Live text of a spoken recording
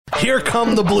Here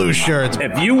come the blue shirts.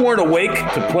 If you weren't awake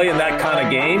to play in that kind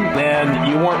of game, then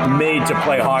you weren't made to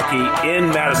play hockey in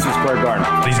Madison Square Garden.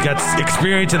 He's got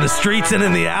experience in the streets and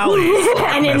in the alleys.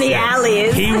 And in the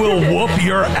alleys. He will whoop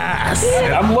your ass.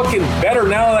 I'm looking better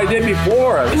now than I did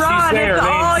before. Ron, it's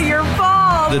all your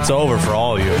fault. It's over for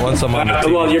all of you. Once I'm on the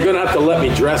team. Well, you're going to have to let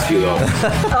me dress you, though.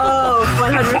 Oh,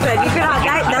 100%.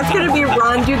 That's going to be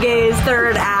Ron Duguay's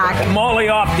third act. Molly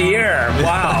off the air.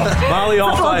 Wow. Molly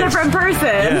off It's a whole ice. different person.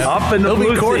 Yeah. Up in the He'll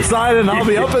blue be courtside and I'll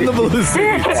be up in the blue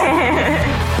seats.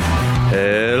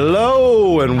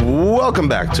 Hello and welcome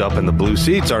back to Up in the Blue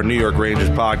Seats, our New York Rangers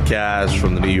podcast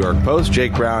from the New York Post.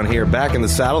 Jake Brown here, back in the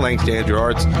saddle, thanks to Andrew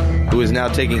Arts, who is now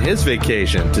taking his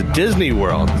vacation to Disney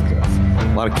World.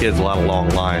 A lot of kids, a lot of long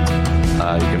lines.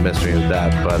 You can miss me with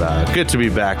that, but good to be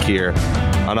back here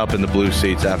on Up in the Blue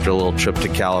Seats after a little trip to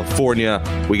California.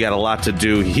 We got a lot to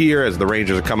do here as the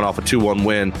Rangers are coming off a 2-1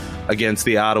 win against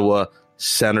the Ottawa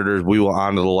Senators. We will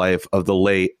honor the life of the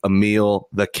late Emile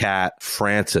the Cat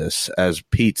Francis as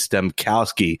Pete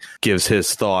Stemkowski gives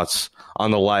his thoughts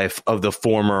on the life of the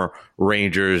former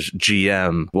Rangers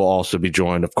GM. We'll also be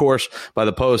joined, of course, by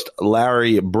the Post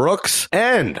Larry Brooks.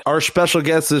 And our special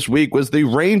guest this week was the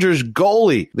Rangers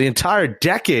goalie the entire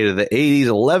decade of the 80s,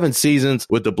 11 seasons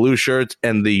with the Blue Shirts,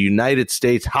 and the United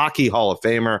States Hockey Hall of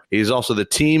Famer. He's also the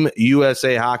Team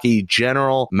USA Hockey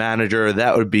General Manager.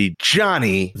 That would be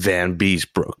Johnny Van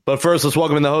Beesbrook. But first, let's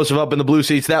welcome in the host of Up in the Blue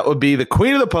Seats. That would be the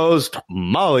Queen of the Post,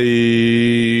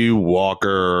 Molly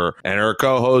Walker, and her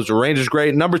co-host, Rangers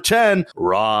great number 10,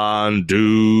 Ron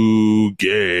Duguay.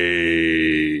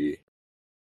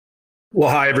 Well,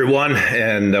 hi, everyone,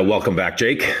 and welcome back,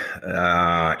 Jake.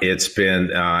 It's been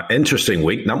an interesting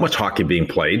week. Not much hockey being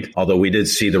played, although we did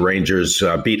see the Rangers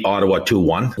beat Ottawa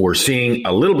 2-1. We're seeing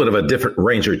a little bit of a different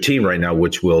Ranger team right now,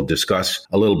 which we'll discuss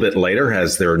a little bit later,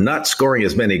 as they're not scoring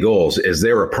as many goals. Is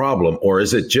there a problem, or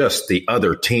is it just the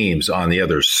other teams on the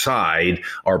other side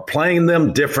are playing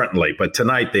them differently? But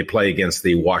tonight they play against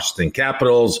the Washington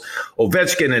Capitals.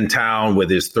 Ovechkin in town with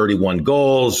his 31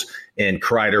 goals. And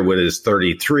Kreider with his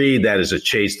 33. That is a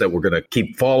chase that we're going to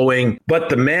keep following. But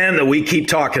the man that we keep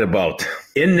talking about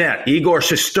in net, Igor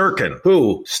Shesterkin,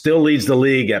 who still leads the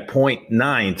league at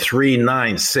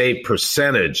 .939 save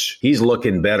percentage. He's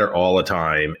looking better all the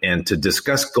time. And to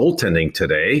discuss goaltending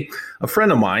today, a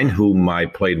friend of mine whom I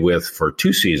played with for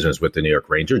 2 seasons with the New York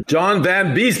Rangers, John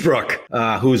Van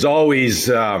Beesbrook, who's always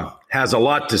has a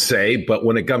lot to say, but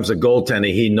when it comes to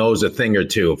goaltending, he knows a thing or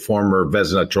two. Former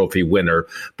Vezina Trophy winner,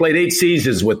 played 8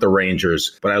 seasons with the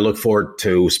Rangers, but I look forward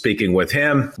to speaking with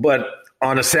him. But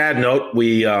on a sad note,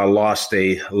 we lost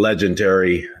a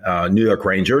legendary New York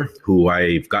Ranger who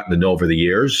I've gotten to know over the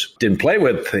years. Didn't play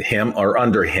with him or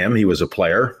under him. He was a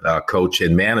player, coach,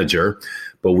 and manager.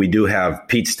 But we do have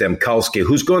Pete Stemkowski,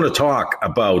 who's going to talk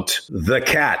about the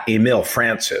cat, Emile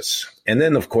Francis. And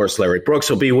then, of course, Larry Brooks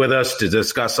will be with us to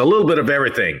discuss a little bit of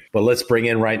everything. But let's bring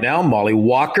in right now Molly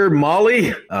Walker.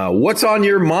 Molly, what's on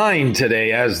your mind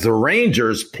today as the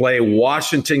Rangers play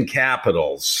Washington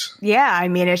Capitals? Yeah, I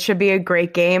mean, it should be a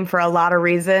great game for a lot of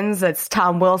reasons. It's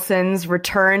Tom Wilson's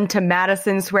return to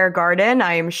Madison Square Garden.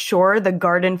 I am sure the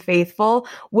Garden faithful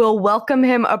will welcome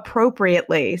him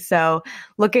appropriately. So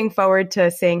looking forward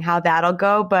to seeing how that'll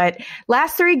go. But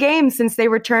last 3 games since they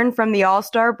returned from the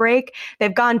All-Star break,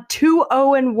 they've gone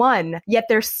 2-0-1, yet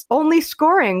they're only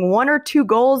scoring 1 or 2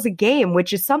 goals a game,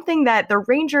 which is something that the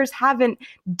Rangers haven't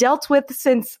dealt with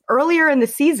since earlier in the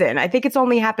season. I think it's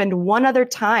only happened one other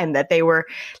time that they were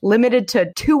limited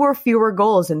to 2 or fewer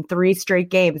goals in 3 straight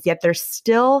games, yet they're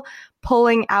still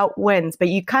pulling out wins. But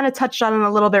you kind of touched on it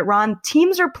a little bit, Ron.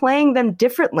 Teams are playing them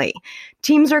differently.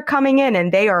 Teams are coming in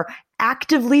and they are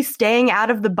actively staying out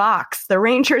of the box. The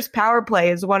Rangers power play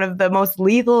is one of the most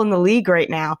lethal in the league right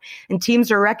now. And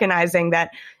teams are recognizing that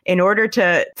in order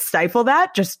to stifle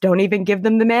that, just don't even give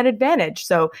them the man advantage.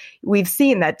 So we've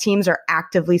seen that teams are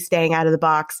actively staying out of the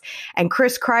box. And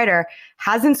Chris Kreider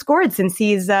hasn't scored since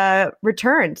he's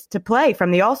returned to play from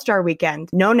the All-Star weekend.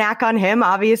 No knack on him.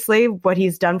 Obviously, what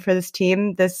he's done for this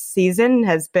team this season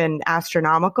has been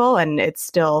astronomical, and it's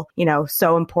still,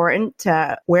 so important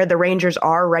to where the Rangers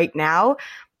are right now.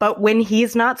 But when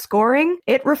he's not scoring,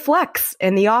 it reflects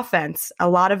in the offense. A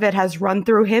lot of it has run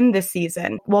through him this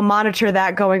season. We'll monitor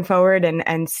that going forward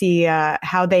and see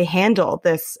how they handle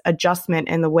this adjustment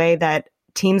in the way that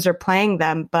teams are playing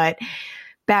them. But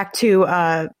back to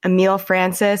Emile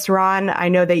Francis, Ron, I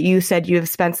know that you said you have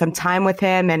spent some time with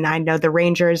him, and I know the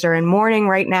Rangers are in mourning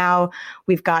right now.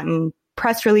 We've gotten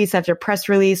press release after press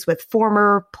release with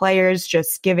former players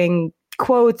just giving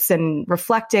quotes and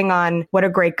reflecting on what a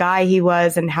great guy he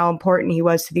was and how important he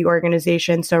was to the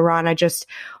organization. So, Ron, I just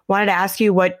wanted to ask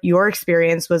you what your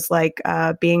experience was like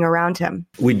being around him.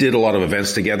 We did a lot of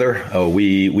events together.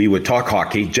 We would talk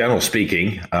hockey, general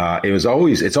speaking. It's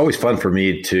always fun for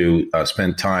me to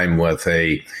spend time with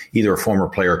either a former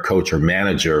player, coach, or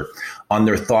manager on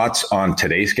their thoughts on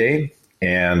today's game.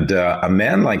 And a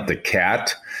man like the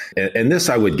Cat, and this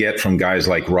I would get from guys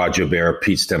like Roger Bear,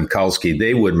 Pete Stemkowski,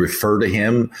 they would refer to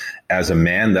him as a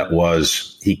man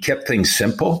he kept things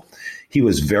simple. He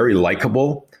was very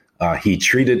likable. He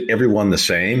treated everyone the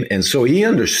same. And so he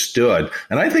understood.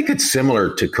 And I think it's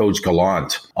similar to Coach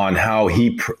Gallant on how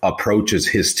he approaches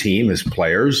his team, his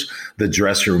players, the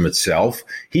dressing room itself.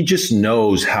 He just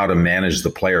knows how to manage the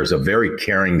players, a very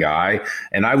caring guy.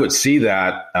 And I would see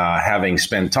that having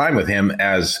spent time with him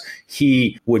as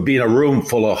he would be in a room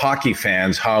full of hockey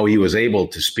fans, how he was able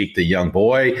to speak to the young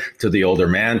boy, to the older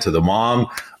man, to the mom,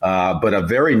 but a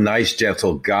very nice,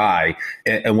 gentle guy.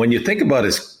 And when you think about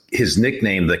his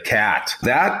nickname, the Cat,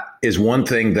 that is one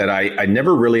thing that I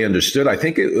never really understood. I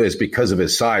think it was because of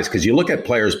his size, because you look at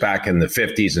players back in the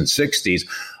 50s and 60s,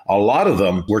 a lot of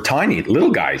them were tiny,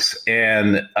 little guys.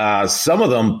 And some of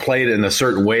them played in a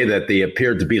certain way that they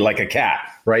appeared to be like a cat,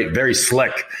 right? Very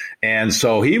slick. And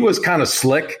so he was kind of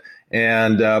slick.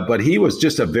 But he was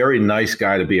just a very nice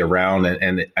guy to be around.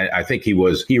 And I think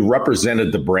he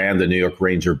represented the brand, the New York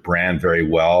Ranger brand, very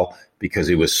well, because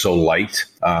he was so light.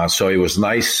 So it was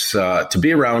nice to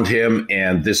be around him.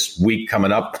 And this week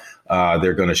coming up,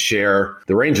 they're going to share,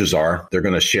 the Rangers they're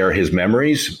going to share his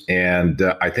memories. And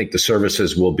I think the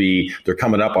services they're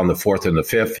coming up on the 4th and the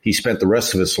 5th. He spent the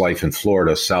rest of his life in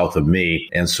Florida, south of me.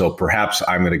 And so perhaps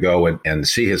I'm going to go and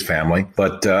see his family.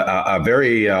 But a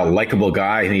very likable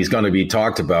guy, and he's going to be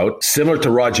talked about. Similar to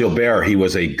Roger Bear, he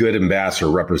was a good ambassador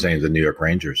representing the New York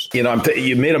Rangers. You know,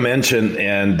 you made a mention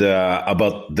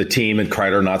about the team and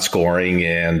Kreider not scoring.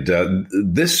 And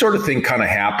this sort of thing kind of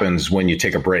happens when you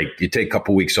take a break. You take a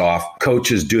couple weeks off.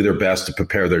 Coaches do their best to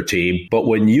prepare their team. But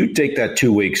when you take that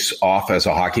 2 weeks off as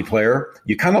a hockey player,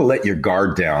 you kind of let your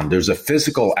guard down. There's a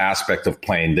physical aspect of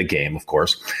playing the game, of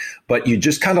course, but you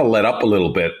just kind of let up a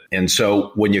little bit. And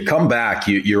so when you come back,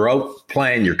 you're out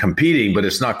playing, you're competing, but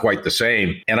it's not quite the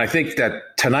same. And I think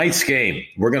that tonight's game,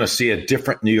 we're going to see a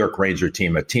different New York Ranger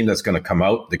team, a team that's going to come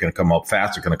out. They're going to come out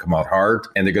fast. They're going to come out hard,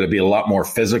 and they're going to be a lot more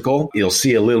physical. You'll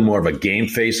see a little more of a game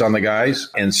face on the guys.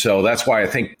 And so that's why I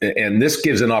think, and this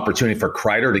gives an opportunity for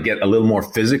Kreider to get a little more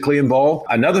physically involved.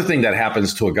 Another thing that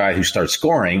happens to a guy who starts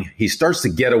scoring, he starts to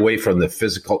get away from the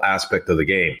physical aspect of the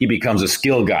game. He becomes a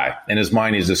skill guy. In his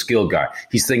mind, he's a skill guy.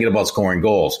 He's thinking about scoring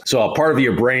goals. So a part of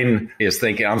your brain is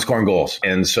thinking, I'm scoring goals.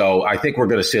 And so I think we're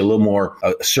going to see a little more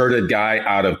asserted guy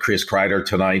out of Chris Kreider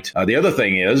tonight. The other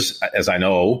thing is, as I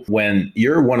know, when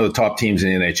you're one of the top teams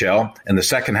in the NHL in the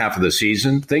second half of the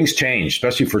season, things change,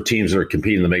 especially for teams that are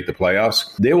competing to make the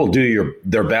playoffs. They will do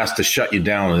their best to shut you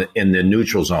down in the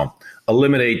neutral zone,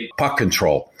 eliminate puck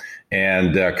control.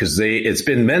 And because it's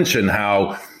been mentioned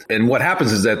how, and what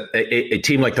happens is that a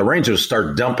team like the Rangers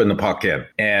start dumping the puck in.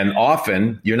 And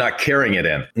often you're not carrying it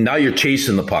in. Now you're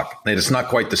chasing the puck. And it's not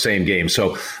quite the same game.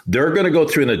 So they're going to go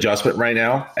through an adjustment right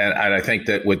now. And I think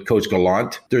that with Coach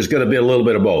Gallant, there's going to be a little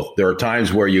bit of both. There are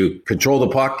times where you control the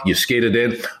puck, you skate it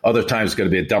in. Other times it's going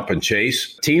to be a dump and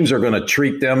chase. Teams are going to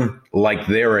treat them like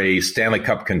they're a Stanley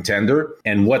Cup contender.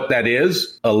 And what that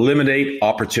is, eliminate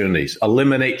opportunities,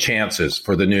 eliminate chances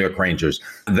for the New York Rangers.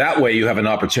 That way you have an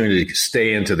opportunity to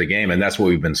stay into the game, and that's what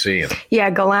we've been seeing. Yeah,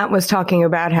 Gallant was talking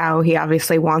about how he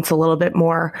obviously wants a little bit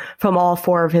more from all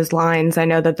four of his lines. I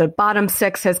know that the bottom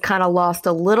six has kind of lost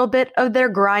a little bit of their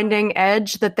grinding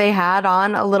edge that they had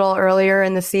on a little earlier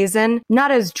in the season. Not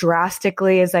as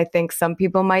drastically as I think some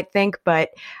people might think, but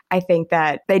I think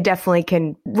that they definitely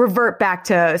can revert back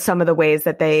to some of the ways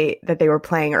that they were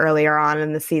playing earlier on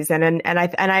in the season. And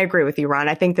I agree with you, Ron.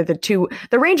 I think that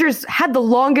the Rangers had the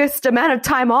longest amount of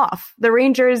time off. The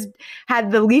Rangers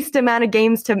had the least amount of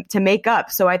games to make up.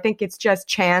 So I think it's just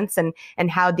chance and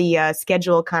how the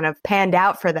schedule kind of panned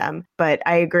out for them. But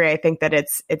I agree. I think that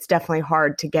it's definitely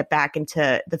hard to get back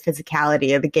into the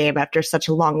physicality of the game after such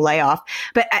a long layoff.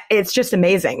 But it's just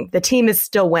amazing. The team is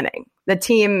still winning. The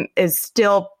team is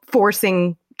still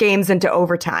forcing games into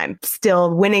overtime,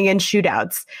 still winning in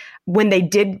shootouts. when they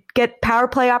did get power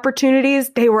play opportunities,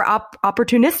 they were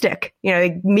opportunistic.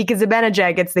 Mika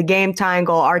Zibanejad gets the game-tying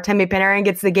goal. Artemi Panarin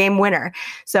gets the game winner.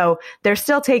 So they're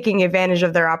still taking advantage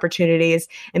of their opportunities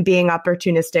and being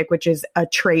opportunistic, which is a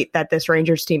trait that this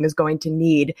Rangers team is going to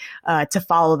need to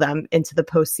follow them into the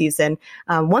postseason.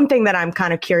 One thing that I'm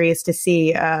kind of curious to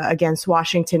see against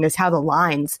Washington is how the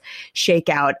lines shake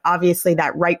out. Obviously,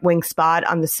 that right wing spot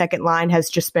on the second line has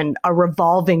just been a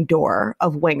revolving door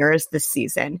of wingers this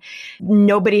season.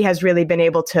 Nobody has really been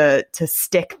able to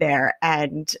stick there.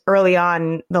 And early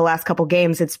on, the last couple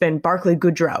games, it's been Barclay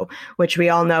Goodrow, which we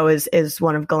all know is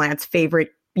one of Gallant's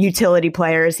favorite utility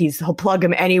players. He'll plug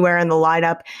him anywhere in the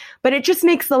lineup, but it just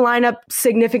makes the lineup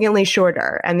significantly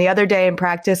shorter. And the other day in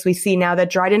practice, we see now that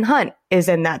Dryden Hunt is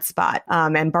in that spot.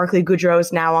 And Barclay Goodrow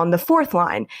is now on the fourth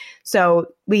line. So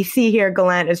we see here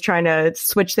Gallant is trying to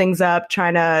switch things up,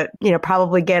 trying to,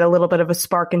 probably get a little bit of a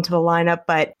spark into the lineup.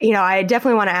 But, I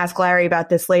definitely want to ask Larry about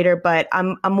this later, but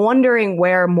I'm wondering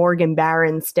where Morgan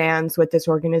Barron stands with this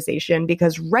organization,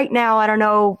 because right now, I don't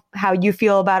know how you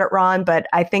feel about it, Ron, but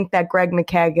I think that Greg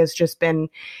McKegg has just been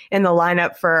in the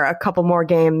lineup for a couple more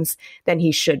games than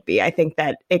he should be. I think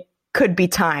that it could be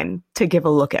time to give a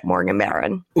look at Morgan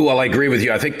Barron. Well, I agree with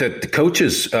you. I think that the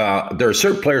coaches, there are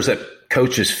certain players that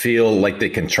coaches feel like they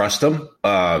can trust him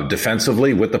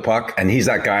defensively with the puck. And he's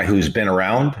that guy who's been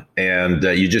around, and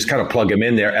you just kind of plug him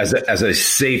in there as a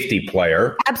safety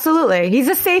player. Absolutely. He's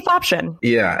a safe option.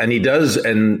 Yeah. And he does.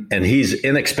 And he's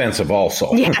inexpensive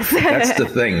also. Yes. That's the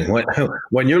thing.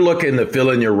 When you're looking to fill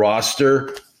in your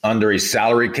roster under a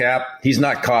salary cap, he's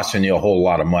not costing you a whole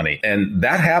lot of money. And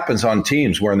that happens on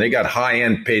teams where they got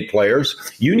high-end paid players.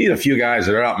 You need a few guys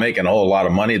that are not making a whole lot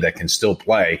of money that can still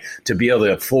play to be able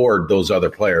to afford those other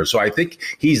players. So I think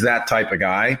he's that type of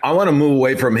guy. I want to move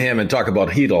away from him and talk about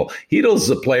Hedl. Hedl's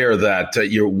the player that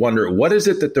you wonder, what is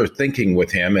it that they're thinking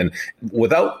with him? And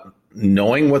without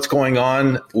knowing what's going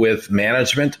on with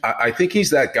management, I think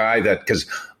he's that guy that, because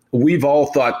we've all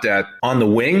thought that on the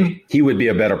wing, he would be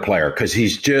a better player because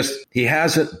he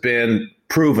hasn't been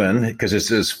proven, because it's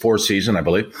his fourth season, I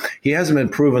believe. He hasn't been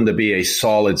proven to be a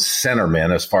solid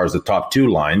centerman as far as the top two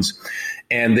lines.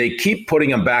 And they keep putting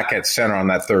him back at center on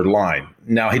that third line.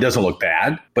 Now, he doesn't look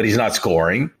bad, but he's not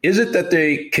scoring. Is it that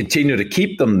they continue to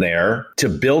keep them there to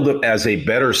build him as a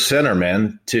better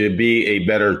centerman to be a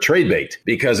better trade bait?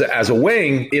 Because as a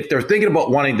wing, if they're thinking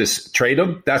about wanting to trade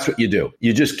him, that's what you do.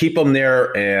 You just keep him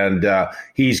there, and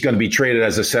he's going to be traded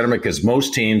as a centerman, because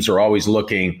most teams are always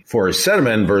looking for a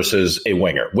centerman versus a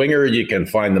winger. Winger, you can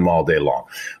find them all day long.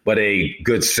 But a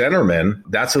good centerman,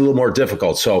 that's a little more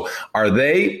difficult. So are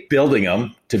they building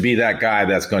him to be that guy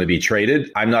that's going to be traded?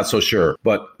 I'm not so sure.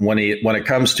 But when it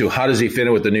comes to how does he fit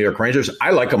in with the New York Rangers,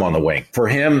 I like him on the wing. For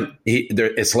him,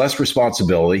 it's less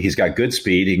responsibility. He's got good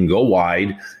speed. He can go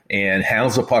wide and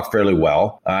handles the puck fairly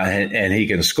well, and he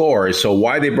can score. So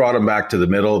why they brought him back to the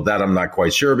middle, that I'm not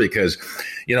quite sure, because,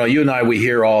 you and I, we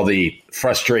hear all the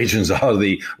frustrations of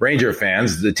the Ranger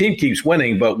fans. The team keeps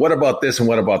winning, but what about this and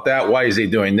what about that? Why is he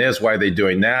doing this? Why are they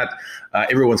doing that?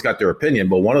 Everyone's got their opinion,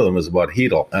 but one of them is about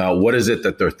Hedl. What is it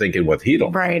that they're thinking with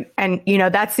Hedl? Right. And,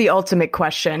 that's the ultimate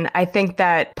question. I think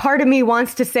that part of me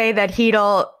wants to say that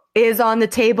Hedl is on the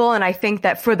table, and I think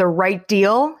that for the right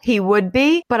deal, he would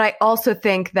be. But I also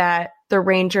think that the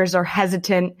Rangers are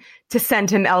hesitant to send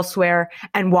him elsewhere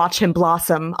and watch him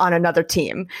blossom on another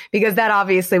team, because that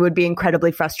obviously would be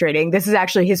incredibly frustrating. This is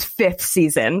actually his fifth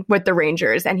season with the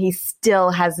Rangers, and he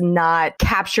still has not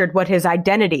captured what his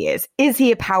identity is. Is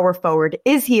he a power forward?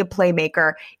 Is he a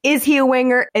playmaker? Is he a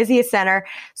winger? Is he a center?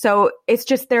 So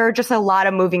there are just a lot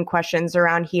of moving questions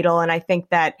around Hedl, and I think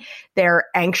that they're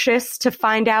anxious to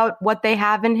find out what they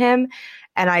have in him.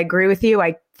 And I agree with you.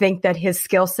 I think that his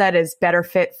skill set is better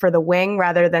fit for the wing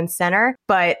rather than center.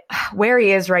 But where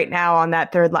he is right now on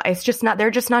that third line,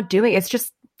 they're just not doing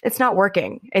it. It's not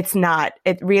working. It's not.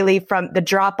 It really, from the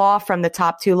drop off from the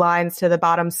top two lines to the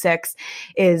bottom six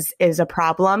is a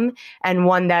problem, and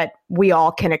one that we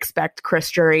all can expect Chris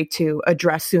Drury to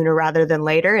address sooner rather than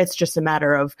later. It's just a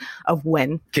matter of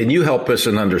when. Can you help us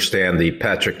and understand the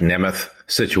Patrick Nemeth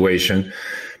situation?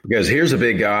 Because here's a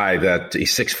big guy that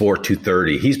he's 6'4",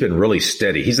 230. He's been really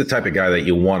steady. He's the type of guy that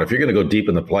you want. If you're going to go deep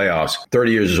in the playoffs,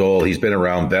 30 years old, he's been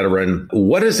around, veteran.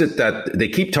 What is it that they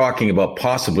keep talking about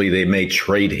possibly they may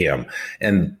trade him?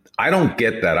 And I don't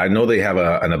get that. I know they have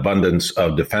an abundance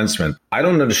of defensemen. I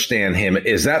don't understand him.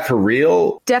 Is that for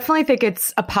real? Definitely think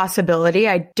it's a possibility.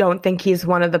 I don't think he's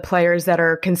one of the players that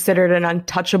are considered an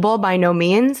untouchable by no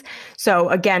means. So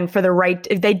again, for the right,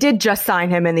 they did just sign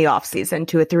him in the offseason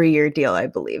to a 3-year deal, I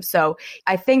believe. So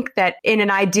I think that in an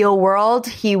ideal world,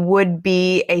 he would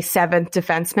be a 7th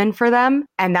defenseman for them.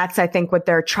 And that's, I think, what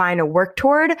they're trying to work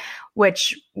toward,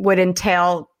 which would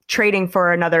entail trading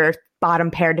for another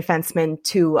bottom pair defenseman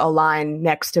to a line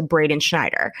next to Braden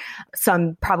Schneider.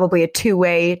 Probably a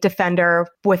 2-way defender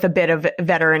with a bit of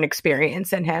veteran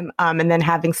experience in him. And then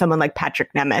having someone like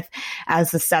Patrick Nemeth as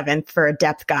the 7th for a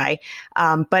depth guy.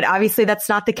 But obviously that's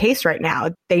not the case right now.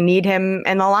 They need him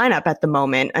in the lineup at the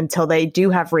moment until they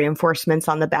do have reinforcements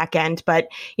on the back end. But,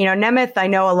 Nemeth, I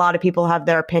know a lot of people have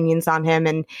their opinions on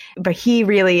him, but he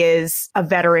really is a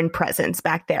veteran presence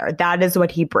back there. That is what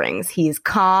he brings. He's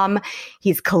calm,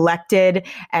 he's collected,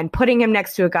 and putting him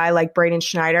next to a guy like Braden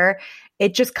Schneider,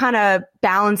 it just kind of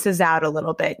balances out a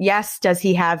little bit. Yes, does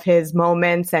he have his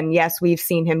moments? And yes, we've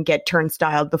seen him get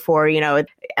turnstiled before.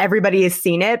 Everybody has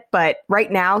seen it, but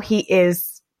right now he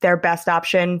is their best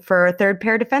option for a third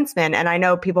pair defenseman. And I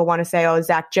know people want to say,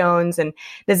 Zach Jones, and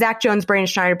the Zach Jones Braden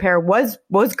Schneider pair was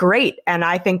great. And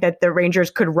I think that the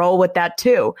Rangers could roll with that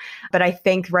too. But I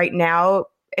think right now,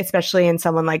 especially in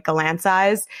someone like Gallant's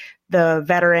eyes, the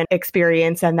veteran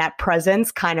experience and that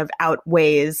presence kind of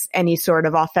outweighs any sort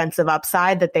of offensive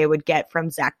upside that they would get from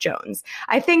Zach Jones.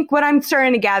 I think what I'm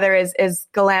starting to gather is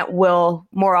Gallant will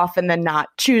more often than not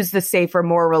choose the safer,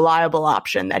 more reliable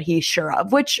option that he's sure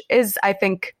of, which is, I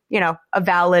think, a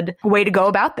valid way to go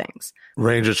about things.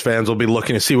 Rangers fans will be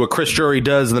looking to see what Chris Drury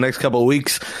does in the next couple of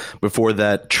weeks before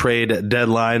that trade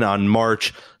deadline on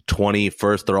March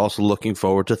 21st. They're also looking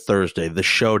forward to Thursday, the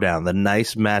showdown, the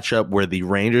nice matchup where the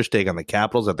Rangers take on the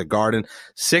Capitals at the Garden.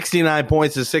 69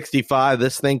 points to 65.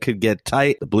 This thing could get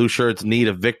tight. The Blue Shirts need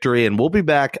a victory, and we'll be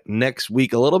back next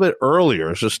week a little bit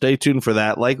earlier, so stay tuned for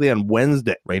that, likely on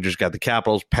Wednesday. Rangers got the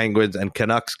Capitals, Penguins, and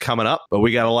Canucks coming up, but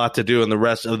we got a lot to do in the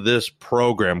rest of this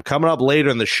program. Coming up later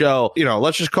in the show,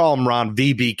 let's just call him Ron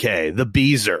VBK, the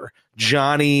Beezer,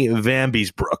 Johnny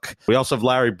Vanbiesbrook. We also have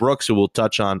Larry Brooks, who will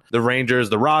touch on the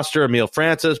Rangers, the roster, Emile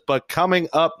Francis. But coming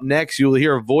up next, you will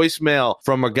hear a voicemail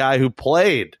from a guy who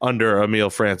played under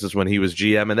Emile Francis when he was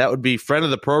GM, and that would be friend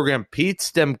of the program, Pete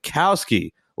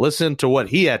Stemkowski. Listen to what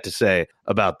he had to say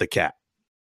about the Cat.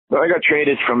 Well, I got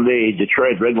traded from the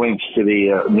Detroit Red Wings to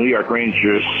the New York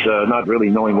Rangers, not really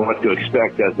knowing what to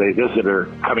expect as a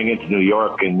visitor coming into New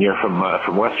York, and you're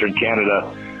from Western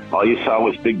Canada. All you saw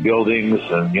was big buildings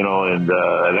and,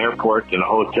 an airport and a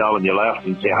hotel, and you laughed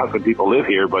and say, how could people live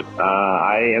here? But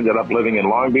I ended up living in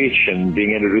Long Beach and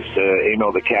being introduced to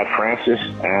Emile the Cat Francis.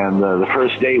 And the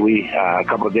first day, a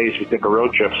couple of days, we took a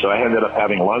road trip, so I ended up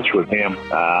having lunch with him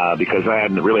because I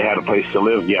hadn't really had a place to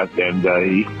live yet. And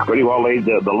he pretty well laid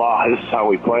the law. This is how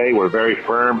we play. We're very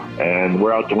firm, and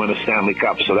we're out to win a Stanley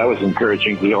Cup. So that was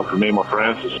encouraging to hear from Emile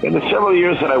Francis. In the several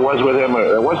years that I was with him,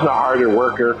 I wasn't a harder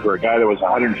worker for a guy that was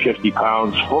 150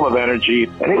 pounds, full of energy,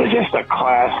 and he was just a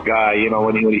class guy.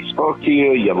 When he spoke to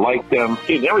you, you liked him.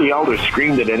 He never yelled or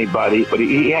screamed at anybody, but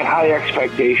he had high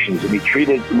expectations, and he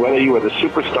treated, whether you were the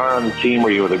superstar on the team or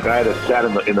you were the guy that sat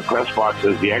in the press box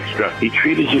as the extra, he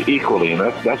treated you equally, and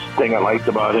that's the thing I liked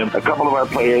about him. A couple of our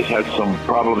players had some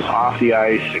problems off the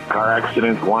ice, a car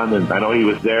accident, one, and I know he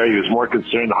was there. He was more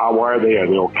concerned, how are they? Are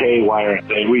they okay? Why aren't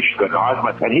they? We should go.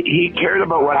 And he cared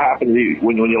about what happened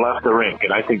when you left the rink,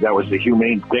 and I think that was the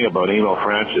humane thing about Emile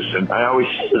Francis. And I always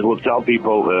will tell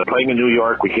people, playing in New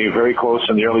York, we came very close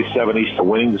in the early 70s to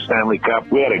winning the Stanley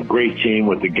Cup. We had a great team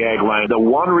with the gag line. The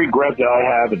one regret that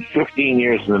I have in 15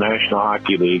 years in the National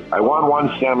Hockey League, I won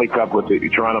one Stanley Cup with the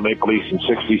Toronto Maple Leafs in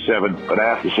 67, but I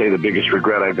have to say the biggest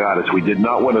regret I got is we did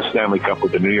not win a Stanley Cup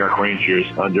with the New York Rangers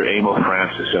under Emile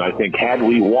Francis. And I think had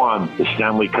we won the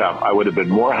Stanley Cup, I would have been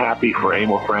more happy for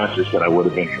Emile Francis than I would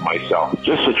have been for myself.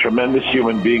 Just a tremendous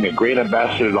human being, a great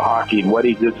ambassador to hockey, and what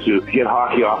he did to get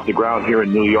hockey off the ground here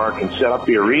in New York and set up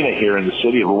the arena here in the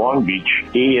city of Long Beach.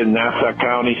 He and Nassau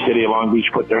County, city of Long Beach,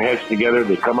 put their heads together.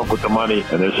 They come up with the money,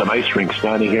 and there's an ice rink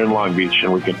standing here in Long Beach,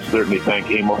 and we can certainly thank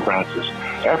Emile Francis.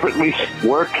 Effortless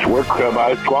work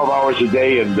about 12 hours a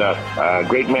day, and a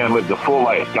great man, lived a full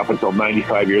life up until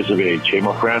 95 years of age.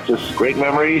 Emile Francis, great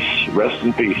memories. Rest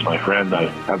in peace, my friend. I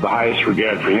have the highest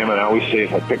regard for him, and I always say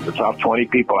if I picked the top 20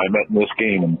 people I met in this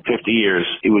game in 50 years,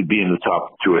 he would be in the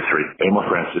top 2 or 3. Emile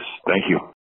Francis, thank you.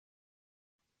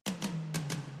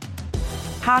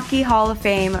 Hockey Hall of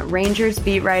Fame Rangers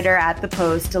beat writer at the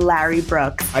Post, Larry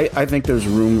Brooks. I think there's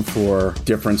room for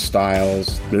different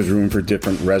styles. There's room for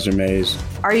different resumes.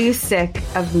 Are you sick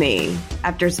of me?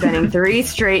 after spending 3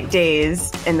 straight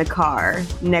days in the car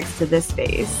next to this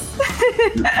vase.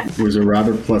 It was a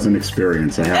rather pleasant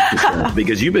experience, I have to say.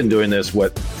 Because you've been doing this,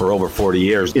 for over 40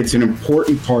 years. It's an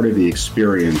important part of the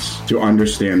experience to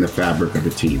understand the fabric of a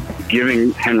team.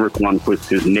 Giving Henrik Lundqvist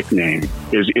his nickname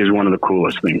is one of the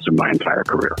coolest things of my entire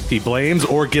career. He blames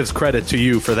or gives credit to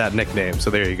you for that nickname. So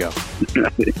there you go.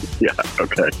 Yeah,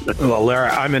 okay. Well, Larry,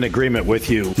 I'm in agreement with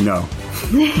you. No.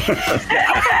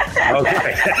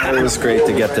 Okay. It was great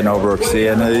to get to know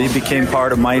Brooksy, and he became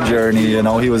part of my journey. You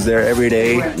know, he was there every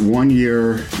day. One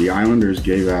year, the Islanders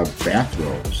gave out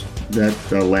bathrobes that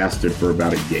lasted for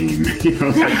about a game. You know,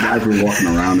 like guys were walking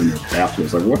around in their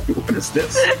bathrobes, like, what is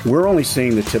this? We're only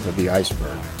seeing the tip of the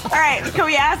iceberg. All right, can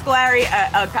we ask Larry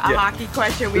a hockey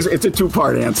question? It's a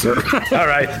 2-part answer. All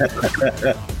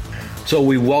right. So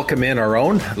we welcome in our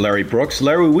own Larry Brooks.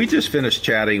 Larry, we just finished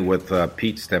chatting with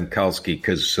Pete Stemkowski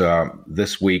because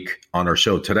this week on our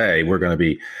show today, we're going to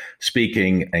be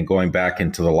speaking and going back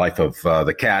into the life of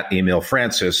the cat, Emile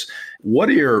Francis. What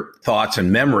are your thoughts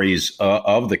and memories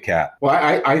of the cat? Well,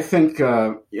 I think,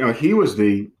 he was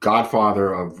the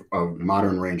godfather of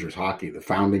modern Rangers hockey, the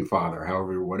founding father,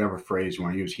 whatever phrase you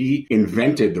want to use. He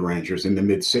invented the Rangers in the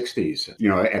mid-'60s. You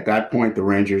know, at that point, the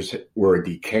Rangers were a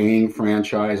decaying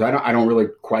franchise. I don't really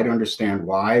quite understand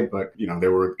why, but, you know, they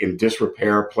were in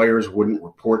disrepair. Players wouldn't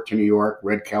report to New York.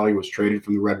 Red Kelly was traded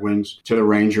from the Red Wings to the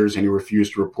Rangers, and he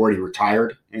refused to report. He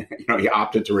retired. You know, he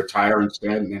opted to retire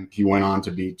instead, and then he went on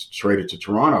to be traded to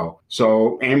Toronto.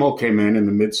 So Emil came in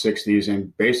the mid-'60s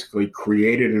and basically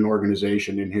created an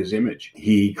organization in his image.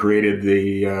 He created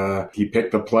he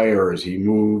picked the players. He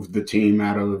moved the team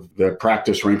out of the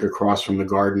practice rink across from the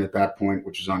Garden at that point,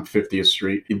 which is on 50th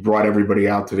Street. He brought everybody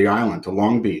out to the island, to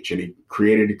Long Beach, and he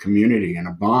created a community and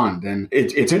a bond. And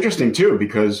it's interesting, too,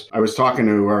 because I was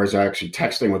actually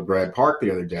texting with Brad Park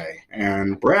the other day,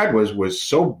 and Brad was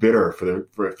so bitter for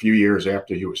a few years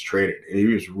after he was traded. He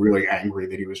was really angry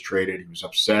that he was traded. He was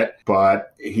upset,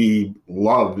 but he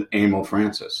loved Emile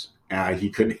Francis. He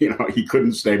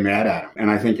couldn't stay mad at him.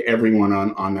 And I think everyone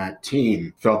on that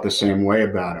team felt the same way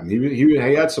about him. He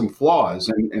had some flaws.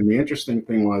 And the interesting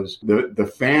thing was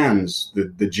the fans,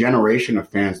 the generation of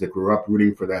fans that grew up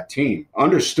rooting for that team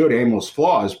understood Emil's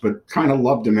flaws, but kind of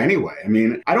loved him anyway. I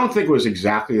mean, I don't think it was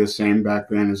exactly the same back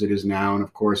then as it is now. And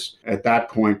of course, at that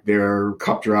point, their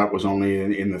cup drought was only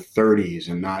in the 30s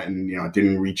it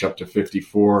didn't reach up to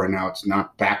 54. And now it's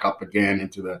not back up again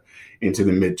into the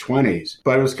mid-20s.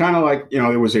 But it was kind of like,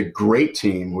 it was a great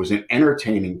team. It was an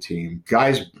entertaining team.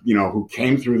 Guys, who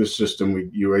came through the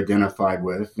system you identified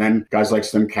with. Then guys like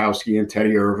Stemkowski and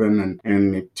Teddy Irvin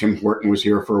and Tim Horton was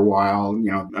here for a while.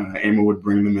 Emil would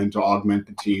bring them in to augment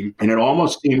the team. And it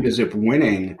almost seemed as if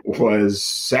winning was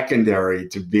secondary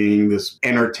to being this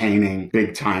entertaining,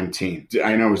 big-time team.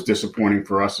 I know it was disappointing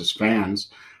for us as fans,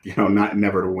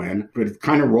 never to win, but it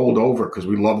kind of rolled over because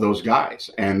we love those guys.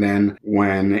 And then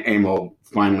when Emil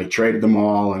finally traded them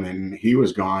all and then he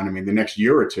was gone, I mean, the next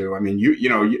year or two, I mean,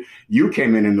 you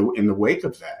came in the wake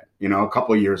of that, a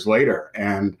couple of years later,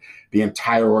 and the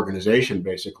entire organization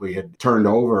basically had turned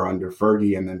over under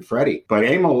Fergie and then Freddie. But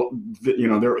Emil,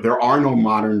 there are no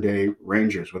modern day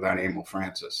Rangers without Emil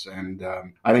Francis. And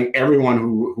I think everyone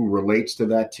who relates to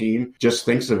that team just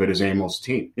thinks of it as Emil's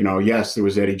team. Yes, there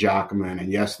was Eddie Giacomin,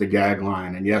 and yes, the gag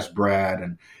line, and yes,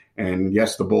 Brad, and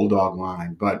yes, the Bulldog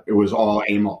line, but it was all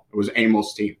Emil. It was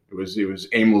Emil's team. It was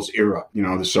Emil's era.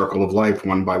 The circle of life,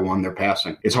 one by one, they're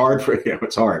passing. It's hard for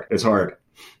It's hard.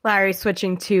 Larry,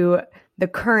 switching to the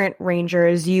current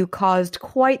Rangers, you caused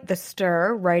quite the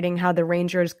stir, writing how the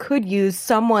Rangers could use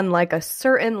someone like a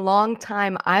certain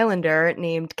longtime Islander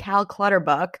named Cal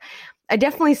Clutterbuck. I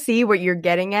definitely see what you're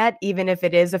getting at, even if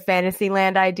it is a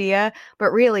Fantasyland idea,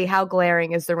 but really, how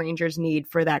glaring is the Rangers' need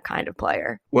for that kind of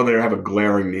player? Well, they have a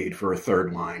glaring need for a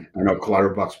third line. I know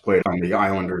Clutterbuck's played on the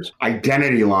Islanders'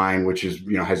 identity line, which is,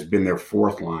 has been their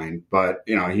fourth line, but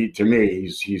he's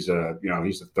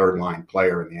a third line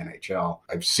player in the NHL.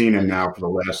 I've seen him now for the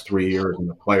last 3 years in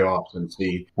the playoffs and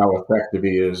see how effective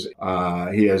he is.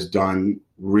 He has done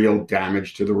real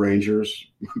damage to the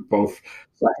Rangers, both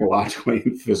psychologically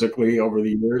and physically over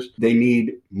the years. They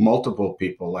need multiple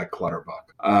people like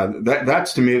Clutterbuck.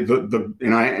 That's to me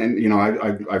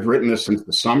I've written this since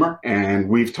the summer, and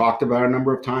we've talked about it a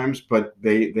number of times. But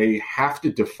they have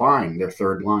to define their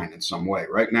third line in some way.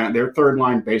 Right now, their third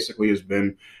line basically has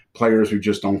been players who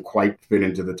just don't quite fit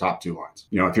into the top two lines.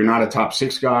 If you're not a top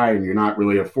six guy and you're not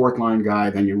really a fourth line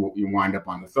guy, then you wind up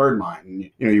on the third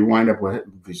line, and you wind up with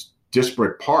these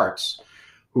disparate parts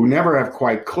who never have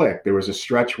quite clicked. There was a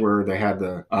stretch where they had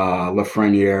the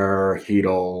Lafreniere,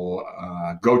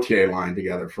 Heedle, Gauthier line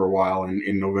together for a while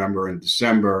in November and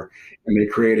December, and they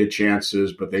created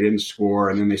chances, but they didn't score,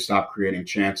 and then they stopped creating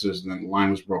chances, and then the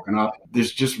line was broken up.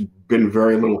 There's just been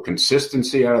very little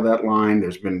consistency out of that line.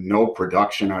 There's been no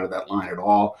production out of that line at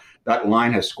all. That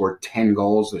line has scored 10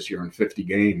 goals this year in 50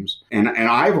 games. And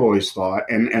I've always thought,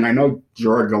 and I know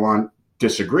Gerard Gallant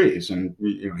disagrees, and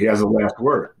he has the last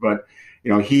word, but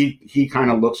he kind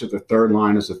of looks at the third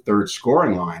line as a third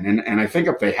scoring line. And I think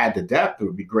if they had the depth, it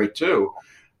would be great too,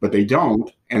 but they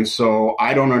don't. And so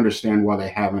I don't understand why they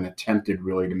haven't attempted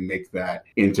really to make that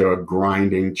into a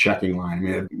grinding checking line. I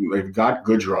mean, they've got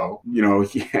Goodrow,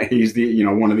 he's the,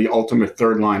 one of the ultimate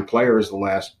third line players the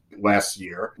last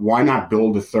year. Why not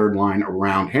build a third line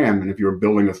around him? And if you're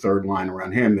building a third line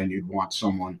around him, then you'd want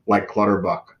someone like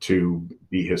Clutterbuck to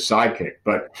be his sidekick.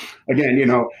 But again,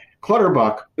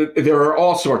 Clutterbuck, there are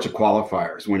all sorts of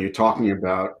qualifiers when you're talking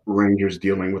about Rangers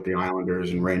dealing with the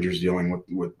Islanders and Rangers dealing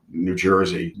with New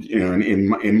Jersey.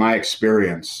 In my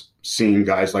experience, seeing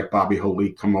guys like Bobby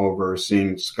Holik come over,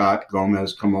 seeing Scott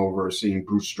Gomez come over, seeing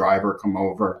Bruce Driver come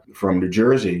over from New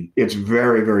Jersey, it's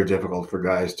very, very difficult for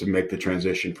guys to make the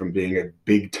transition from being a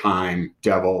big-time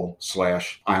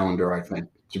Devil/Islander, I think,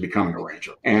 to becoming a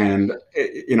Ranger. And,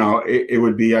 it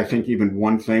would be, I think, even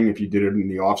one thing if you did it in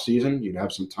the off season, you'd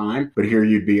have some time. But here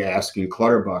you'd be asking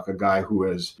Clutterbuck, a guy who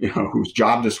is, whose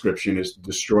job description is to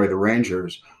destroy the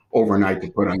Rangers, overnight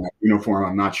to put on that uniform.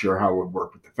 I'm not sure how it would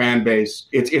work with the fan base.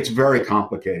 It's very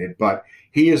complicated, but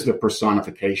he is the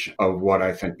personification of what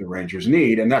I think the Rangers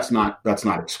need. And that's not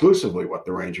exclusively what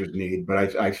the Rangers need.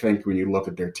 But I think when you look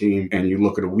at their team and you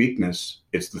look at a weakness,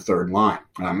 it's the third line.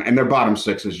 And their bottom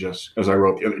six is just, as I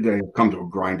wrote the other day, come to a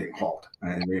grinding halt.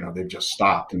 And, they've just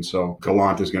stopped. And so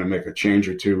Gallant is going to make a change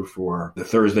or two for the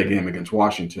Thursday game against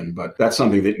Washington. But that's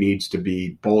something that needs to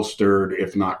be bolstered,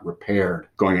 if not repaired,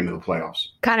 going into the playoffs.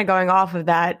 Kind of going off of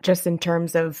that, just in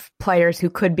terms of players who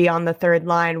could be on the third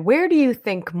line, where do you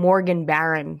think Morgan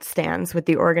Barron stands with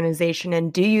the organization?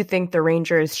 And do you think the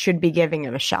Rangers should be giving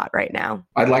him a shot right now?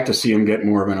 I'd like to see him get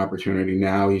more of an opportunity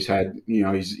now. He's had,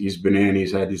 he's been in,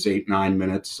 he's had his 8-9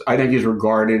 minutes. I think he's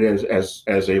regarded as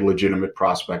a legitimate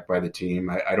prospect by the team.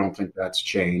 I don't think that's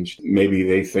changed. Maybe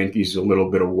they think he's a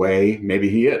little bit away. Maybe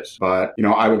he is. But,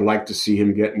 I would like to see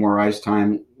him get more ice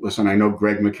time. Listen, I know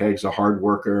Greg McKegg's a hard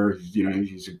worker.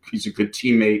 He's a good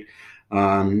teammate.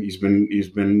 He's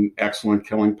been excellent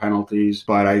killing penalties,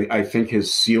 but I think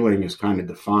his ceiling is kind of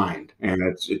defined, and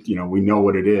we know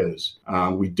what it is.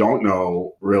 We don't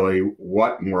know really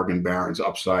what Morgan Barron's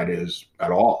upside is at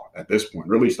all at this point,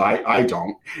 or at least I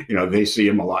don't. They see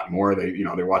him a lot more. They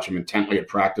watch him intently at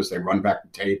practice. They run back the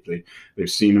tape. They've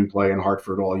seen him play in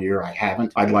Hartford all year. I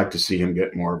haven't. I'd like to see him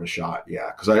get more of a shot.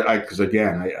 Yeah, because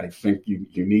again, I think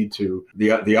you need to.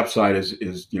 The upside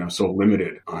is so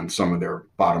limited on some of their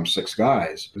bottom six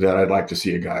guys that I'd like to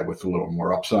see a guy with a little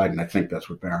more upside, and I think that's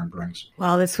what Barron brings.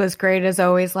 Well, this was great as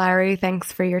always, Larry.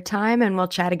 Thanks for your time, and we'll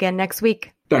chat again next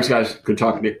week. Thanks, guys. Good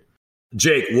talking to you.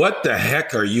 Jake, what the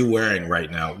heck are you wearing right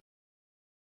now?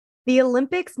 The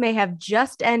Olympics may have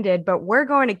just ended, but we're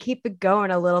going to keep it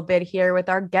going a little bit here with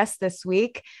our guest this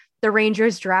week. The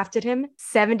Rangers drafted him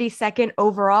 72nd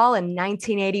overall in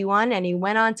 1981, and he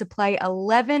went on to play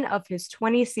 11 of his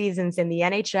 20 seasons in the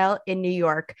NHL in New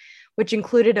York, which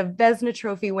included a Vezina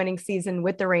Trophy winning season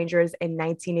with the Rangers in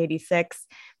 1986.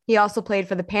 He also played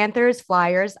for the Panthers,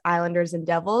 Flyers, Islanders, and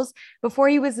Devils before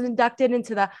he was inducted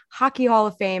into the Hockey Hall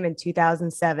of Fame in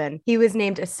 2007. He was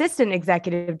named Assistant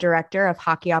Executive Director of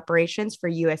Hockey Operations for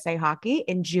USA Hockey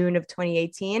in June of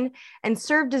 2018 and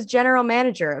served as General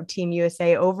Manager of Team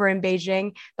USA over in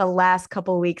Beijing the last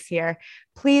couple weeks here.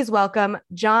 Please welcome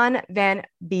John Van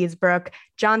Beesbroek.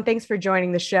 John, thanks for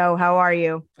joining the show. How are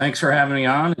you? Thanks for having me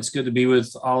on. It's good to be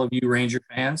with all of you Ranger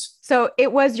fans. So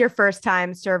it was your first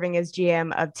time serving as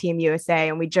GM of Team USA,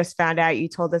 and we just found out you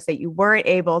told us that you weren't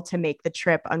able to make the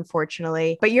trip,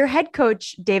 unfortunately. But your head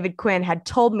coach, David Quinn, had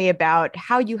told me about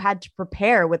how you had to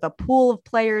prepare with a pool of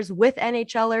players with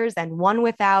NHLers and one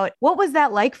without. What was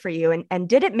that like for you, and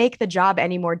did it make the job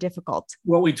any more difficult?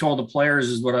 What we told the players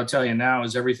is what I'll tell you now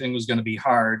is everything was going to be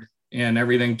hard, and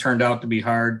everything turned out to be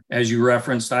hard. As you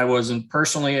referenced, I wasn't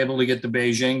personally able to get to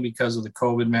Beijing because of the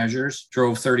COVID measures.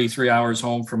 Drove 33 hours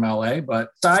home from LA. But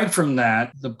aside from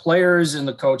that, the players and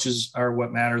the coaches are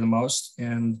what matter the most.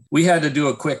 And we had to do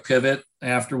a quick pivot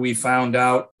after we found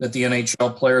out that the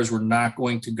NHL players were not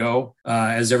going to go.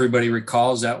 As everybody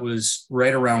recalls, that was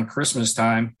right around Christmas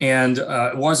time. And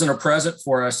it wasn't a present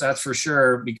for us, that's for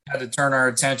sure. We had to turn our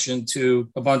attention to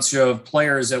a bunch of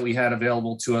players that we had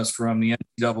available to us from the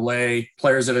NCAA,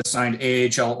 players that had signed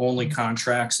AHL-only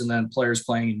contracts, and then players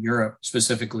playing in Europe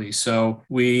specifically. So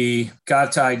we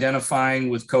got to identifying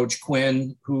with Coach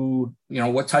Quinn who,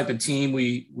 what type of team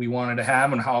we wanted to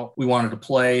have and how we wanted to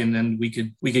play. And then we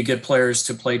could get players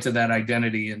to play to that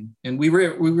identity. And we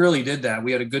really did that.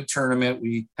 We had a good tournament.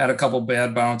 We had a couple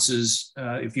bad bounces.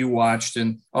 If you watched,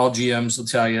 and all GMs will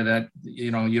tell you that,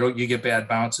 you get bad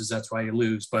bounces. That's why you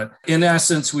lose. But in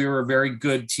essence, we were a very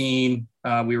good team.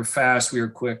 We were fast, we were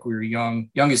quick, we were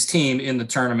youngest team in the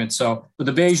tournament. So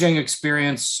the Beijing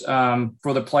experience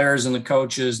for the players and the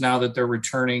coaches, now that they're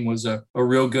returning, was a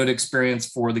real good experience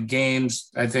for the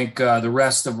games. I think the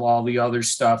rest of all the other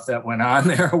stuff that went on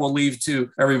there will leave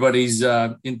to everybody's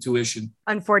intuition.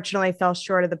 Unfortunately, fell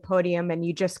short of the podium, and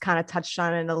you just kind of touched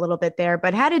on it a little bit there.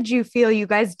 But how did you feel you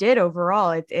guys did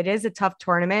overall? It is a tough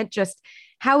tournament. Just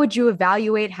how would you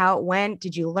evaluate how it went?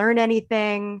 Did you learn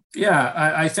anything? Yeah,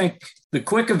 I think the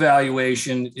quick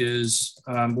evaluation is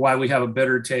why we have a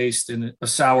bitter taste and a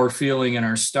sour feeling in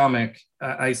our stomach.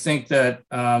 I think that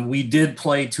we did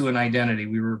play to an identity.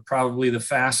 We were probably the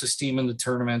fastest team in the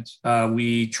tournament.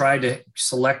 We tried to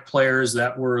select players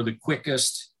that were the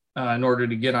quickest in order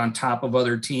to get on top of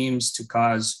other teams to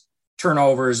cause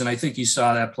turnovers. And I think you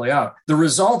saw that play out. The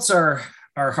results are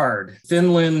hard.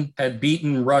 Finland had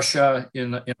beaten Russia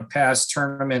in a past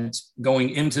tournament going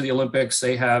into the Olympics.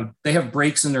 They have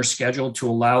breaks in their schedule to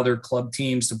allow their club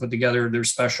teams to put together their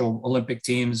special Olympic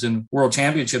teams and world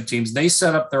championship teams. They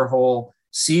set up their whole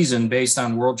season based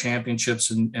on world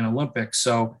championships and Olympics.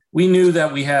 So we knew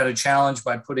that we had a challenge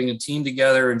by putting a team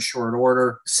together in short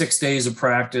order, 6 days of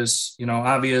practice.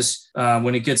 Obvious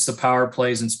when it gets to power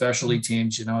plays and specialty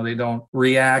teams, they don't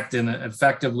react and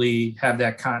effectively have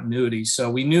that continuity. So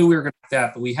we knew we were going to do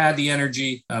that, but we had the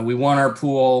energy. We won our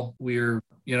pool. We were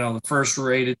the first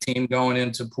rated team going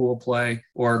into pool play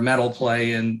or medal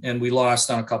play, and we lost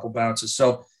on a couple bounces.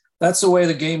 So that's the way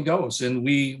the game goes, and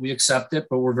we accept it,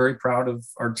 but we're very proud of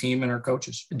our team and our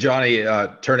coaches. Johnny,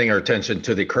 turning our attention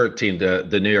to the current team,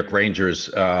 the New York Rangers,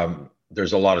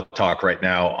 there's a lot of talk right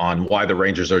now on why the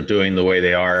Rangers are doing the way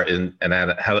they are, and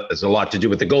that has a lot to do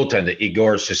with the goaltender,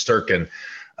 Igor Shesterkin,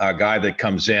 a guy that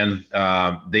comes in.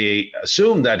 They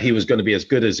assumed that he was going to be as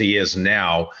good as he is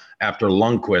now after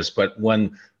Lundqvist, but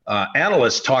when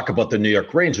analysts talk about the New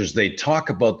York Rangers, they talk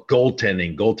about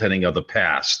goaltending of the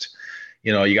past.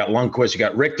 You got Lundqvist, you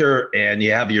got Richter, and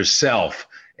you have yourself.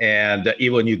 And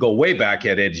even when you go way back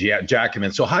at it,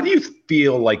 Jackman. So how do you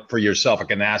feel like for yourself? I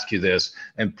can ask you this,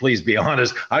 and please be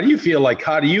honest. How do you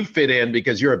fit in?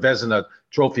 Because you're a Vezina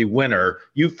Trophy winner.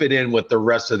 You fit in with the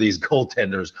rest of these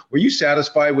goaltenders. Were you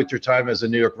satisfied with your time as a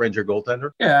New York Ranger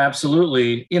goaltender? Yeah,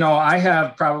 absolutely. I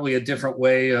have probably a different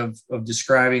way of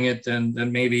describing it than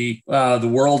maybe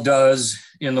the world does,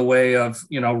 in the way of,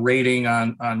 rating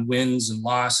on wins and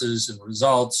losses and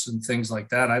results and things like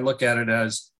that. I look at it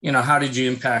as, how did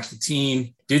you impact the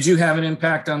team? Did you have an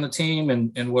impact on the team,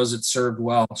 and was it served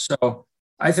well? So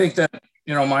I think that,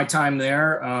 my time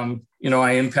there,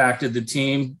 I impacted the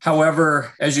team.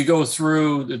 However, as you go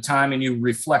through the time and you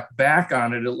reflect back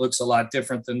on it, it looks a lot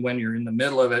different than when you're in the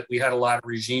middle of it. We had a lot of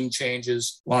regime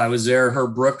changes while I was there.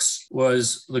 Herb Brooks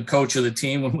was the coach of the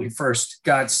team when I first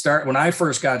got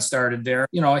started there.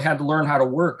 I had to learn how to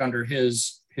work under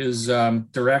his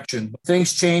direction.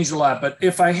 Things changed a lot, but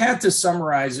if I had to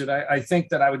summarize it, I think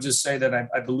that I would just say that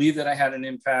I believe that I had an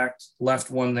impact, left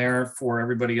one there for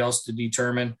everybody else to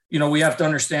determine. We have to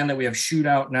understand that we have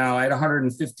shootout now. I had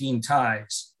 115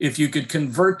 ties. If you could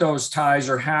convert those ties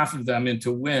or half of them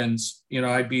into wins,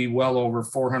 I'd be well over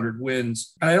 400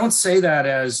 wins. And I don't say that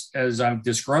as I'm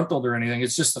disgruntled or anything.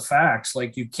 It's just the facts.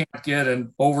 Like, you can't get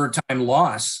an overtime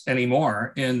loss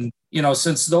anymore. And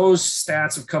since those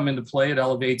stats have come into play, it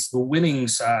elevates the winning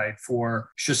side for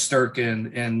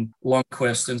Shesterkin and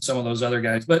Lundqvist and some of those other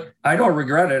guys. But I don't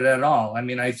regret it at all. I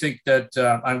mean, I think that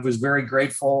I was very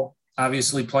grateful,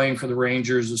 obviously playing for the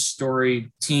Rangers, a storied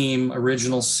team,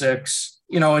 original six.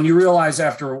 And you realize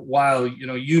after a while,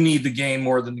 you need the game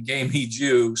more than the game needs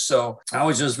you. So I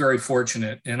was just very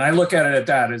fortunate. And I look at it at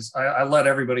that as I let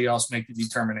everybody else make the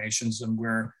determinations and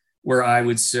where I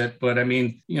would sit. But I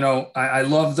mean, I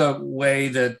love the way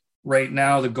that right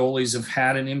now the goalies have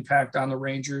had an impact on the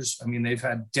Rangers. I mean, they've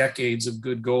had decades of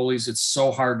good goalies. It's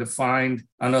so hard to find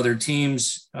on other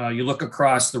teams. You look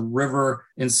across the river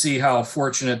and see how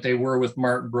fortunate they were with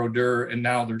Martin Brodeur, and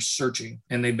now they're searching,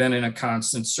 and they've been in a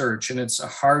constant search. And it's a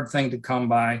hard thing to come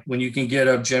by when you can get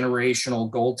a generational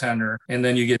goaltender and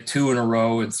then you get 2 in a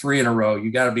row and 3 in a row.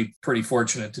 You got to be pretty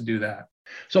fortunate to do that.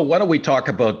 So why don't we talk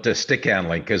about stick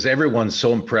handling? Because everyone's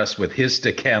so impressed with his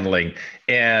stick handling.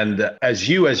 And as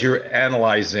you're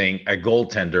analyzing a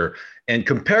goaltender, and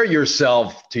compare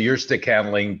yourself to your stick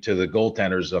handling to the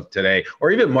goaltenders of today,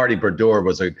 or even Marty Brodeur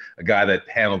was a guy that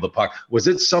handled the puck. Was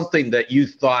it something that you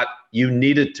thought you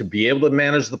needed to be able to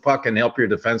manage the puck and help your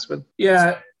defenseman?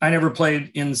 Yeah, I never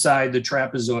played inside the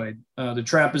trapezoid. The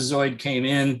trapezoid came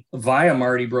in via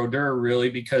Marty Brodeur, really,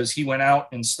 because he went out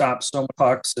and stopped so many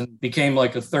pucks and became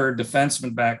like a third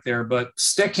defenseman back there. But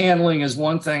stick handling is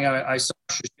one thing. I saw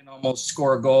Shesterkin almost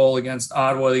score a goal against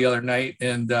Ottawa the other night,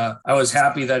 and I was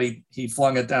happy that he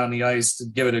flung it down the ice to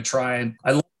give it a try. And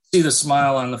I love to see the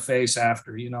smile on the face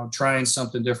after, trying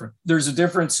something different. There's a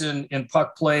difference in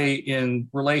puck play in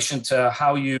relation to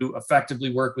how you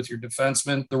effectively work with your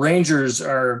defensemen. The Rangers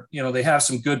are, they have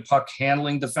some good puck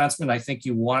handling defensemen. I think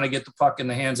you want to get the puck in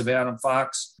the hands of Adam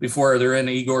Fox before they're in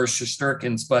Igor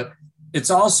Shesterkin's, but it's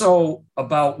also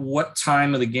about what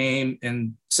time of the game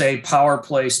and, say, power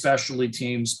play specialty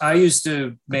teams. I used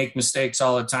to make mistakes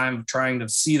all the time trying to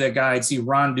see that guy. I'd see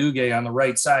Ron Duguay on the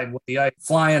right side with the ice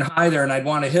flying high there, and I'd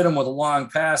want to hit him with a long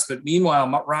pass. But meanwhile,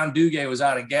 Ron Duguay was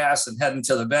out of gas and heading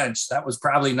to the bench. That was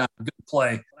probably not a good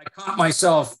play. But I caught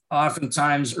myself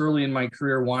oftentimes early in my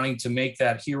career wanting to make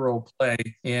that hero play.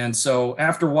 And so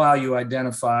after a while, you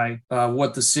identify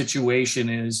what the situation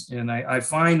is. And I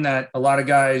find that a lot of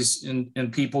guys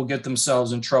and people get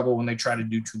themselves in trouble when they try to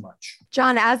do too much.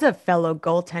 John, as a fellow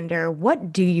goaltender,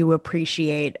 what do you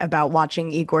appreciate about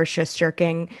watching Igor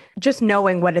Shesterkin, just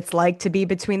knowing what it's like to be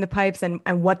between the pipes and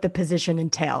what the position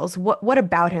entails? What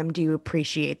about him do you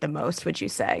appreciate the most, would you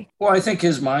say? Well, I think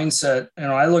his mindset,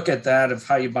 I look at that of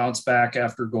how you bounce back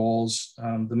after goals,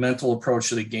 the mental approach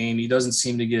to the game. He doesn't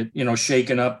seem to get,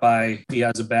 shaken up by he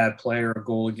has a bad player, a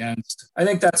goal against. I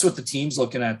think that's what the team's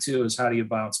looking at too, is how do you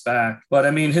bounce back?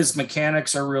 But his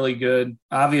mechanics are really good.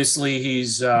 Obviously,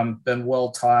 he's been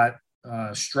well taught.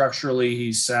 Structurally,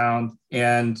 he's sound,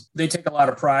 and they take a lot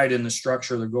of pride in the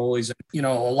structure of the goalies. A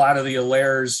lot of the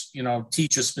Allairs,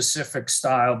 teach a specific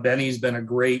style. Benny's been a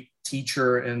great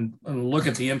teacher, and look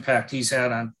at the impact he's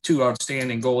had on 2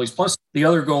 outstanding goalies, plus the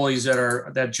other goalies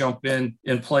that jump in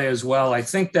and play as well. I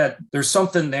think that there's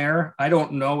something there. I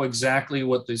don't know exactly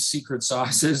what the secret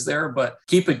sauce is there, but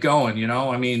keep it going.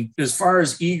 As far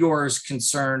as Igor is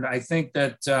concerned, I think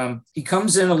that he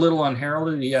comes in a little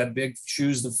unheralded. He had big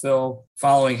shoes to fill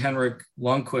following Henrik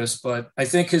Lundqvist, but I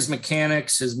think his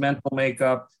mechanics, his mental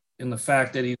makeup, and the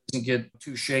fact that he doesn't get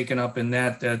too shaken up in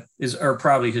that are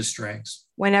probably his strengths.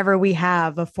 Whenever we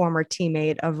have a former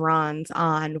teammate of Ron's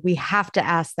on, we have to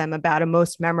ask them about a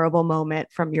most memorable moment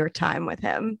from your time with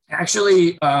him.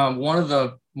 Actually, one of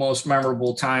the most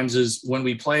memorable times is when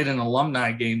we played an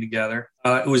alumni game together.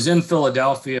 It was in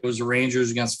Philadelphia. It was the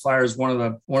Rangers against Flyers, one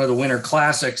of the Winter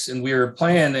Classics, and we were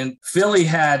playing, and Philly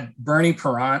had Bernie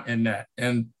Parent in net.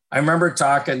 And I remember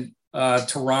talking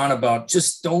to Ron about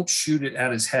just don't shoot it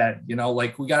at his head. We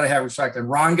got to have respect. And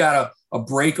Ron got a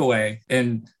breakaway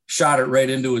and shot it right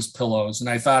into his pillows. And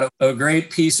I thought it a great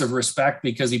piece of respect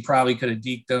because he probably could have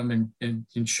deked them and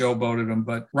showboated him.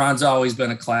 But Ron's always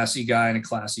been a classy guy and a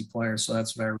classy player. So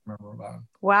that's what I remember about him.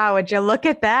 Wow. Would you look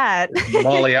at that?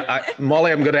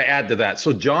 Molly, I'm going to add to that.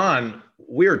 So John,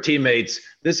 we were teammates.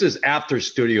 This is after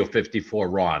Studio 54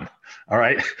 Ron. All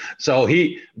right. So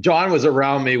John was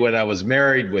around me when I was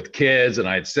married with kids and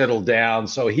I had settled down.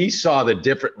 So he saw the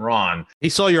different Ron. He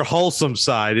saw your wholesome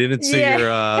side. He didn't see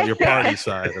your party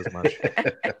side as much.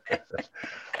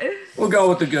 We'll go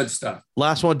with the good stuff.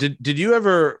 Last one. Did you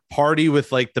ever party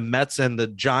with like the Mets and the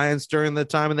Giants during the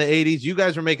time in the 80s? You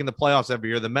guys were making the playoffs every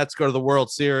year. The Mets go to the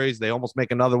World Series. They almost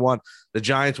make another one. The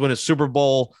Giants win a Super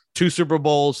Bowl, 2 Super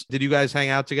Bowls. Did you guys hang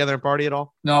out together and party at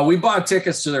all? No, we bought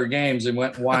tickets to their games and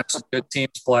went and watched some good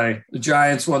teams play. The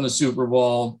Giants won the Super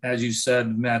Bowl. As you said,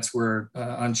 the Mets were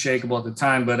unshakable at the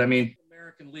time. But American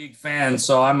League fan,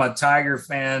 so I'm a Tiger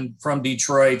fan from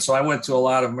Detroit. So I went to a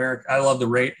lot of America. I love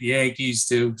the Yankees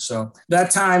too. So that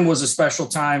time was a special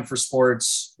time for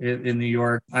sports in New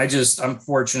York. I'm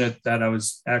fortunate that I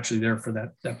was actually there for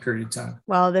that period of time.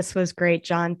 Well, this was great,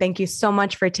 John. Thank you so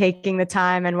much for taking the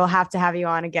time, and we'll have to have you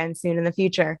on again soon in the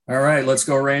future. All right, let's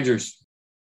go Rangers.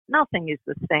 Nothing is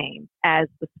the same as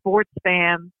the sports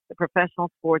fan, the professional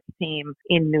sports team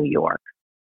in New York.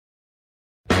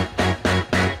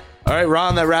 All right,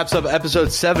 Ron, that wraps up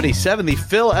episode 77, the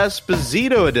Phil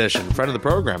Esposito edition, friend of the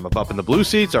program of Up in the Blue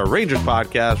Seats, our Rangers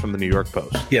podcast from the New York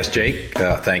Post. Yes, Jake,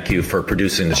 thank you for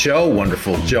producing the show.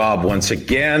 Wonderful job once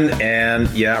again. And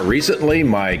yeah, recently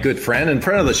my good friend and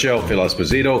friend of the show, Phil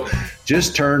Esposito,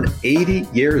 just turned 80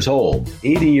 years old.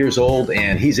 80 years old,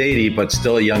 and he's 80, but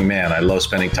still a young man. I love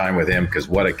spending time with him because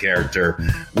what a character.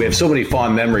 We have so many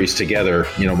fond memories together.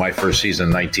 You know, my first season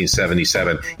in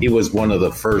 1977, he was one of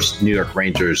the first New York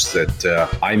Rangers that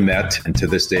I met, and to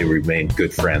this day remain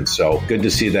good friends. So good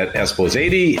to see that Espo's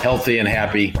 80, healthy and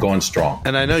happy, going strong.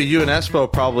 And I know you and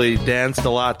Espo probably danced a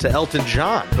lot to Elton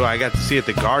John, who I got to see at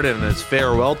the Garden in his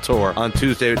farewell tour on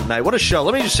Tuesday night. What a show.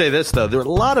 Let me just say this, though. There were a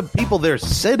lot of people there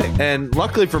sitting, and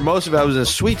luckily for most of it, I was in a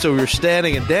suite, so we were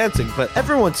standing and dancing, but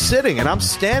everyone's sitting, and I'm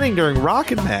standing during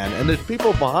Rocket Man, and there's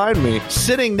people behind me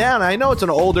sitting down. I know it's an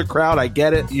older crowd. I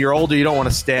get it. You're older. You don't want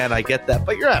to stand. I get that.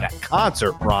 But you're at a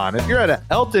concert, Ron. If you're at an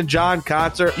Elton John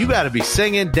concert, you got to be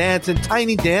singing, dancing,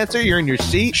 tiny dancer. You're in your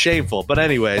seat. Shameful. But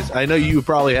anyways, I know you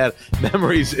probably had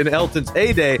memories in Elton's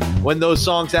heyday when those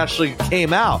songs actually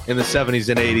came out in the 70s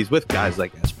and 80s with guys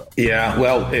like Espo. Yeah,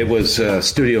 well, it was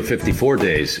Studio 54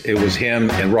 days. It was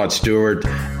him and Rod Stewart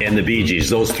and the Bee Gees.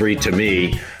 Those three, to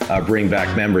me, bring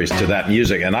back memories to that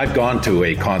music. And I've gone to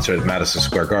a concert at Madison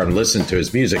Square Garden, listened to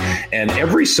his music, and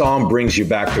every song brings you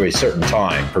back to a certain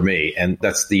time for me, and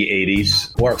that's the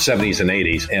 80s, or 70s and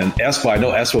 80s. And Espo, I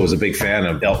know Espo was a big fan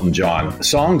of Elton John.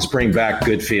 Songs bring back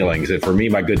good feelings, and for me,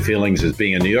 my good feelings is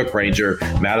being a New York Ranger,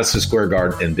 Madison Square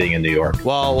Garden, and being in New York.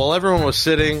 Well, while everyone was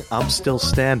sitting, I'm still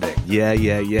standing.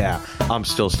 Yeah. I'm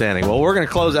still standing. Well, we're going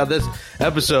to close out this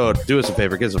episode. Do us a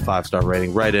favor. Give us a 5-star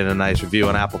rating. Write in a nice review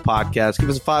on Apple Podcasts. Give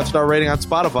us a 5-star rating on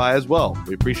Spotify as well.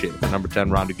 We appreciate it. For number 10,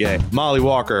 Ron Duguay, Molly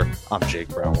Walker, I'm Jake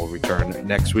Brown. We'll return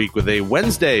next week with a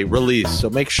Wednesday release.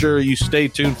 So make sure you stay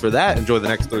tuned for that. Enjoy the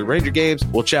next 3 Ranger games.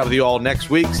 We'll chat with you all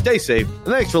next week. Stay safe. And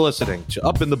thanks for listening to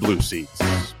Up in the Blue Seats.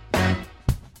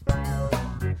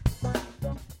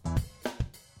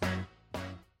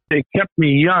 They kept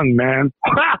me young, man.